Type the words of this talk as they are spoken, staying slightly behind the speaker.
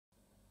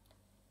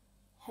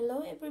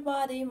Hello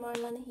everybody,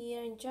 Marlon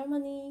here in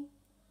Germany.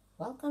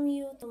 Welcome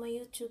you to my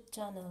YouTube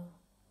channel.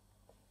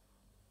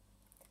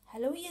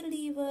 Hallo ihr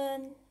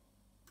Lieben,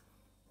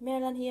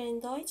 Marlon hier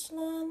in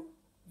Deutschland.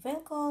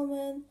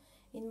 Willkommen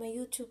in my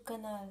YouTube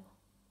channel.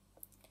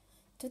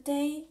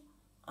 Today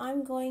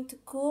I'm going to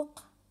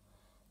cook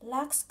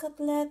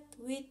Lachskotlett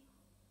with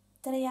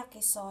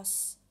teriyaki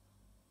sauce.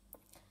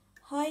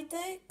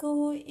 Heute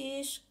koche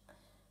ich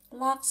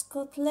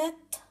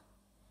Lachskotlett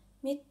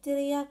mit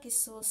Teriyaki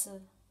Soße.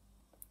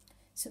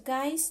 So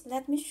guys,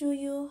 let me show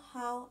you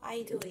how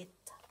I do it.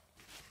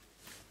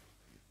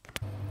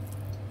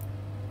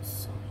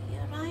 So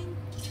here I'm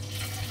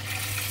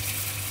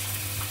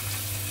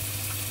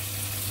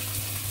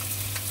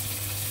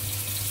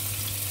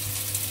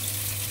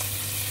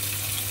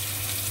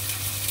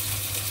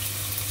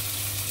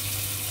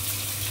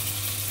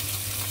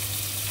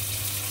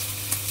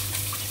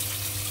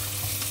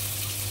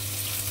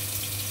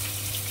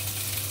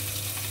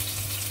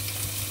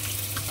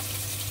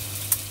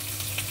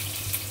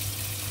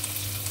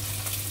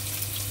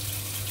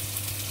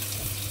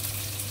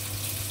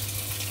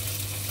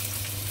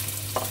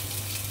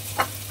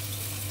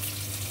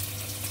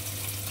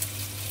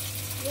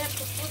you have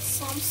to put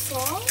some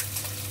salt,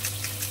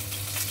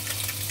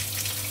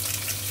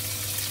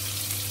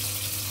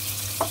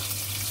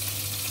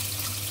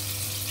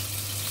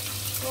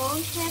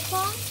 ground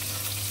pepper,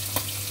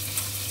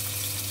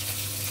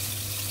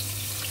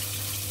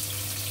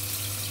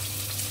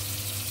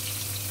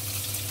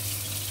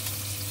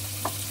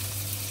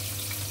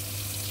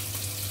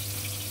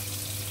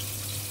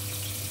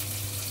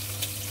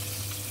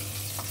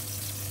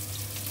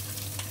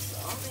 so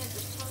we have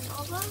to turn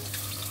over.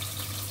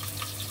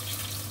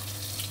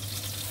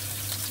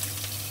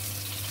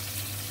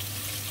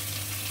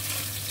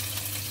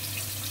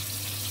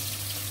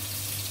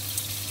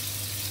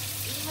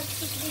 You have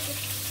to do it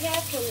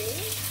carefully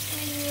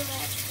when you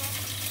let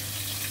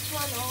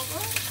turn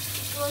over,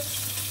 because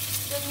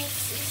the mix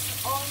is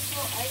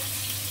also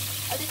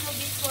a little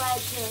bit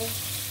fragile.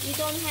 You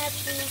don't have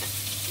to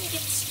make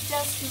it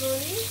just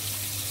slowly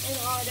in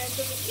order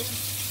to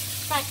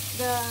impact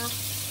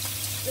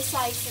the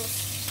sizes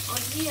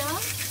on here.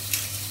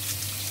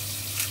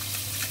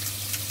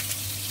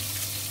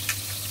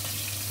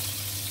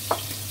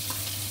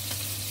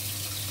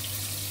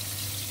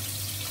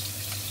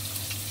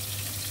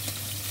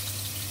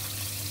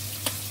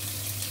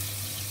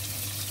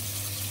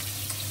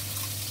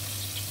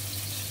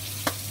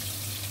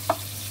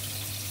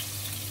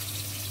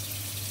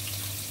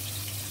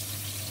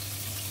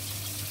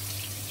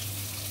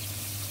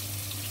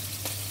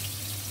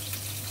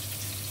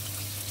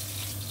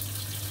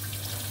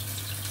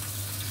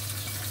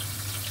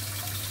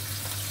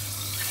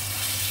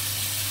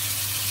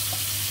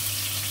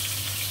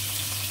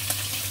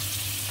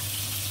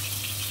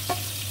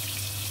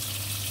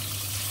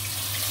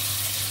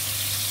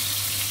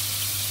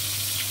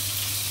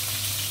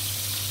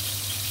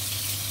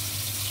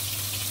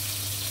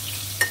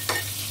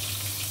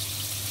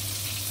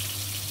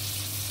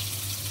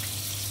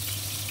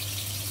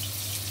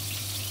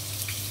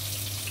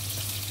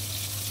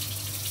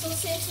 So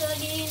since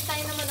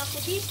naghihintay naman ako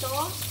dito,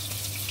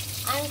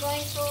 I'm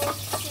going to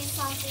say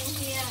something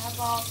here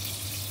about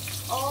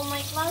all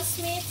my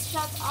classmates.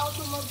 Shout out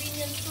to my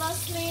billion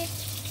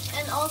classmates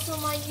and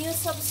also my new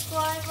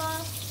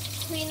subscriber,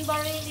 Queen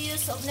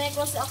Barilius of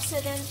Negros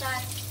Occidental.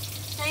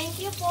 Thank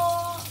you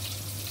po!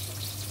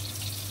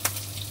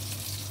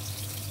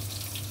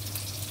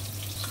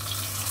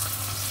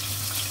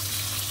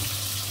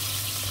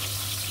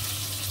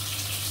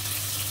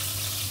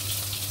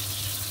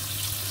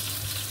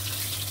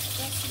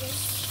 Yes,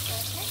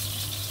 perfect.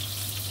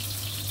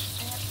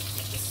 I have to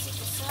put this stick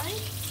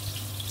aside.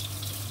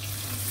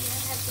 And here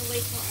I have to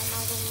wait for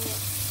another minute.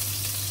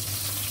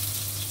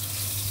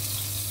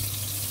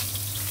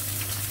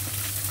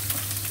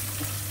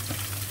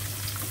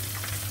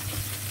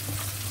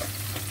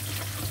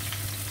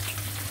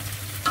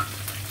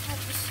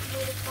 Have to slow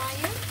the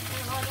fire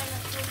in order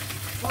not to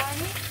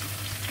burn it.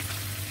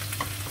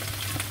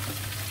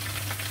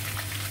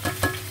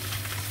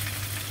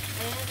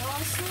 And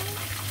also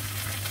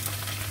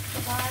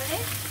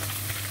garlic,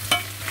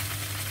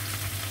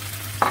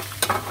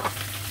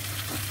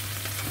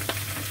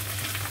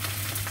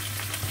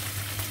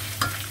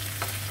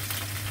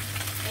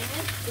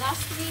 and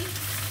lastly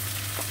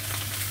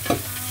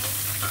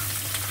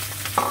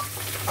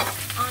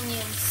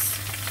onions.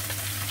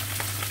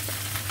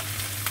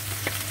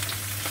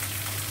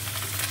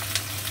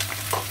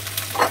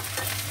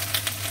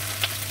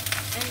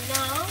 And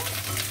now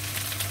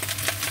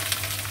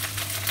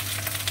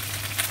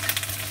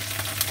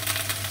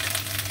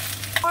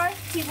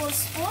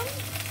tablespoon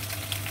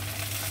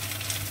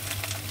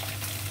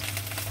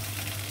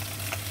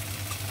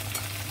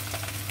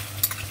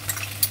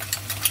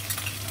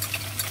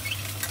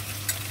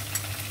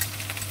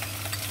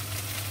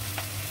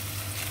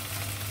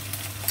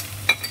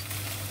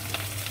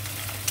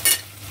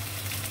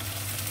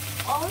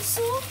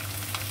also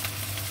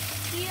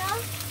here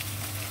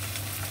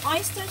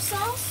oyster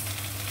sauce,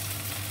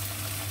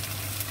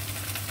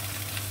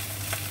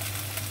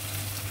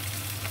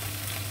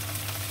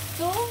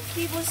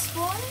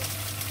 tablespoon.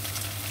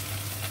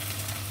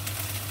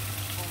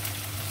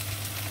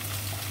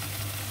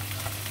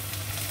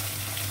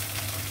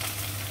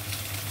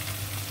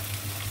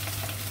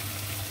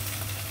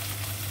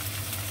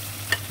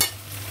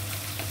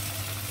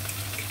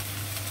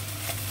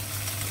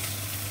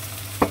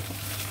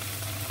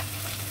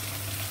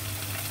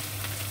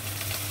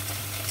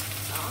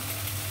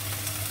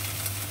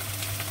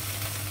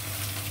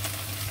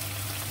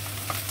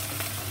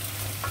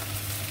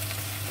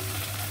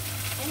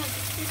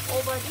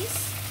 Over this.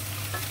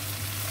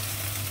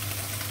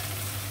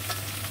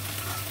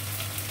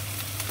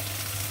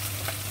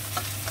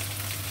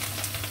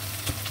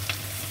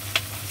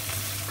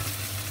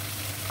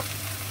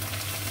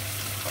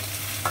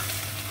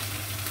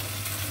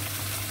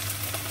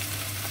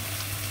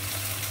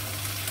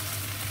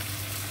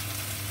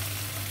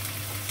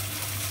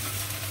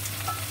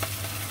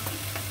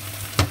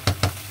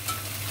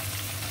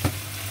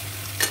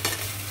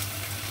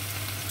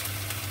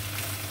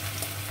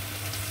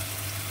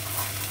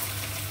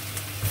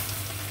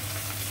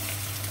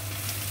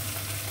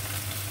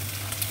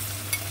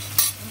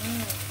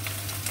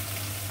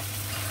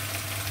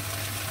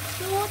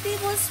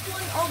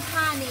 Tablespoon of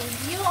honey.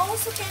 You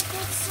also can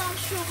put some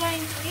sugar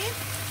into it,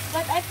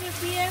 but I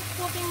prefer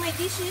cooking my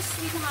dishes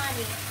with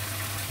honey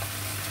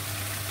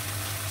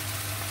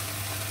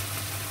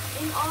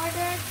in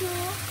order to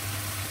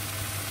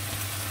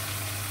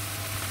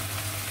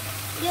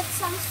get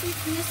some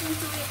sweetness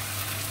into it.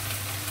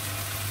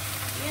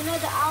 You know,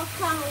 the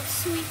outcome of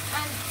sweet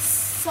and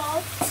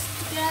salt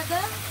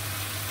together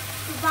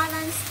to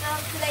balance the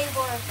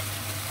flavor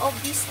of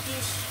this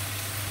dish.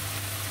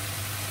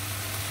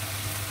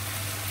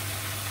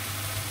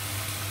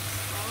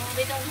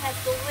 We don't have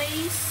to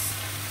waste.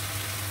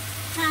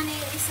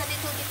 Honey is a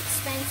little bit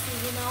expensive,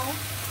 you know.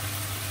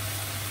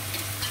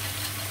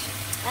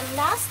 And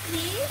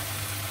lastly,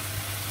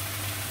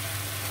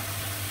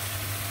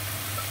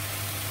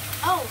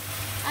 oh,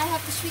 I have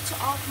to switch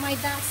off my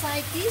dark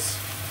side dish.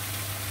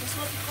 It's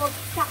what we call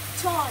pak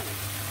choy.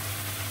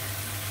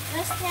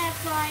 Just stir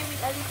fry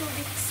with a little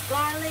bit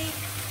garlic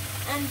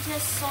and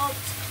just salt.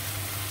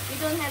 You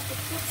don't have to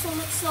put so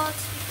much salt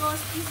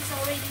because this is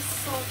already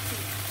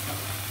salty.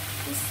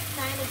 This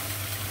kind of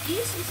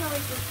dish is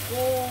already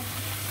cool.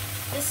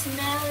 The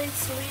smell is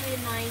really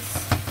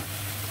nice.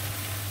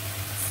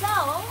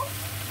 So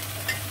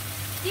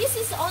this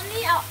is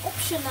only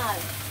optional.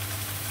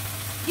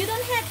 You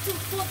don't have to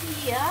put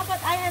here,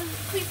 but I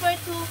prefer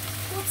to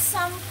put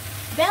some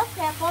bell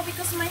pepper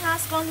because my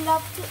husband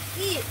loves to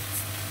eat.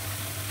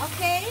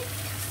 Okay,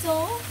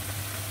 so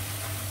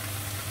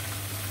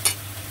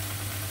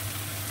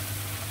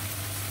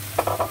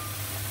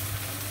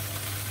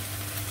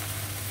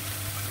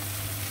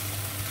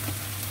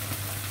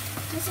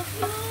just a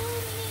few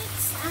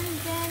minutes, and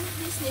then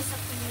this needs a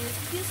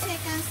few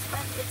seconds,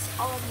 and it's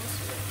almost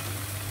ready.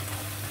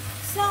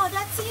 So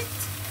that's it.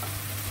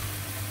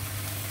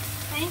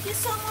 Thank you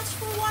so much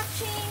for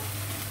watching.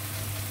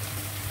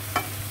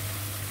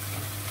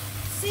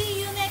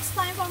 See you next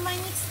time for my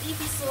next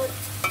episode.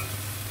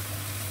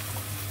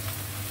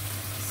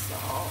 So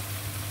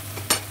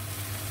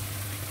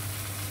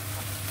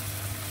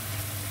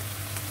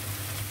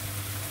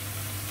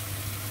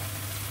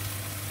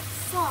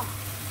some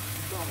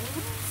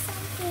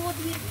food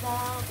with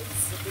love.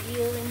 It's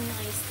really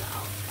nice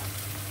outcome.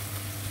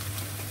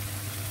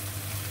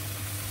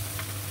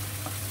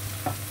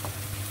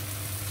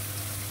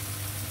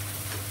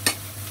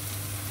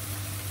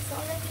 So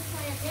let me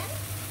try again.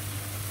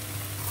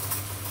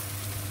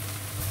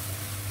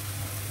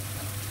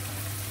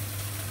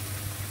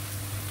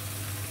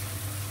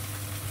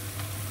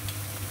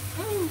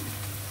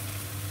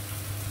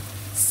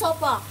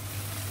 Super.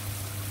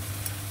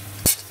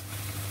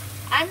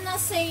 I'm not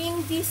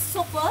saying this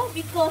super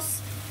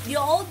because you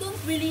all don't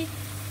really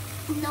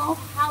know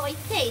how it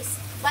tastes,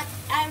 but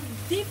I'm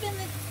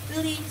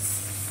definitely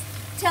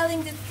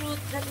telling the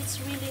truth that it's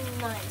really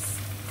nice.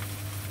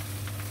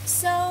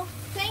 So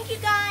thank you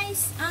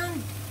guys,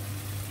 and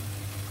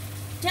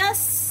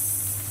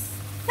just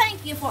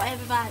thank you for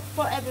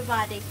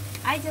everybody.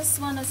 I just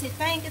want to say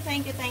thank you.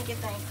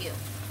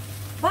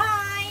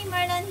 Bye.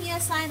 Marlon here,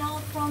 sign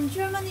out from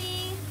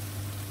Germany.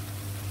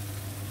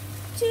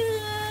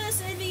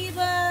 Tschüss, ihr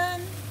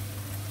Lieben.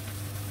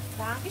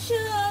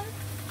 Dankeschön.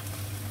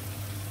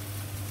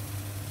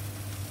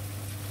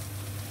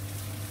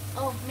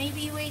 Oh,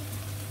 maybe wait.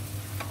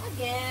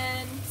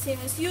 Again, same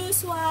as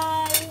usual.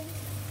 I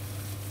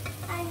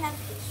have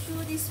to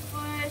show this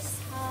first.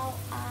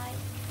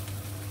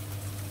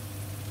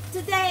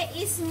 Today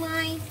is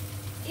my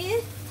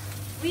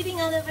wedding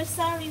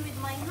anniversary with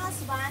my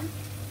husband.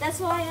 That's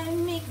why I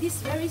make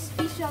this very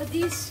special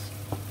dish.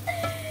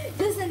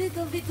 Just a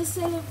little bit to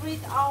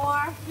celebrate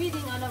our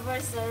wedding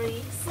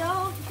anniversary.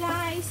 So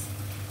guys,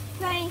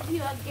 thank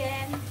you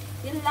again.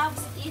 He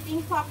loves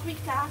eating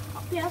paprika,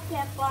 bell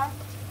pepper,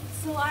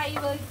 so I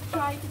will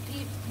try to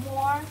give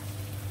more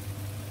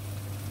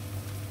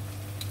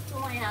to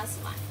my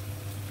husband.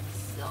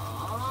 So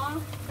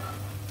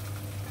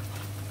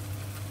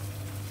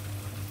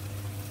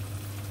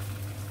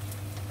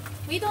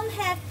we don't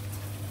have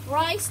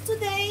rice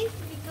today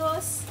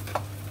because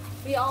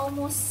we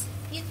almost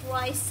eat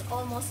rice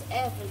almost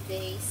every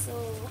day. So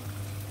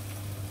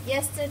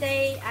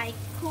yesterday I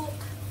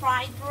cooked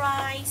fried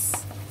rice.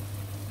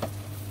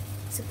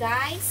 So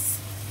guys,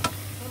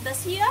 and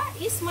this here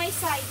is my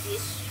side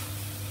dish,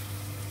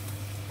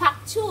 pak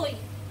choy.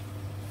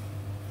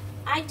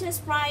 I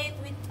just fry it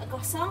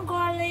with some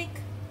garlic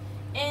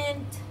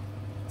and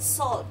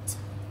salt.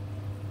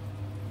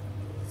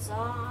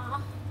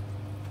 So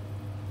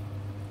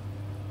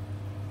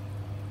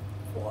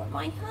for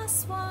my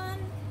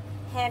husband,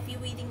 happy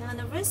wedding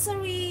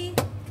anniversary.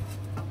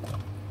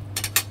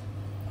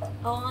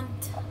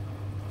 And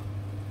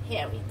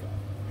here we go.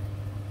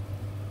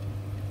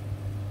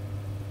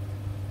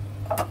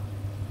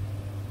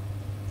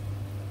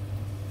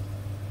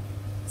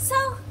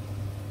 So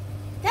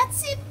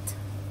that's it.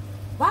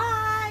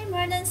 Bye.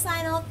 Merlin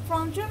sign out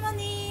from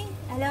Germany.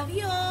 I love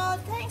you all.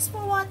 Thanks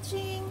for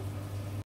watching.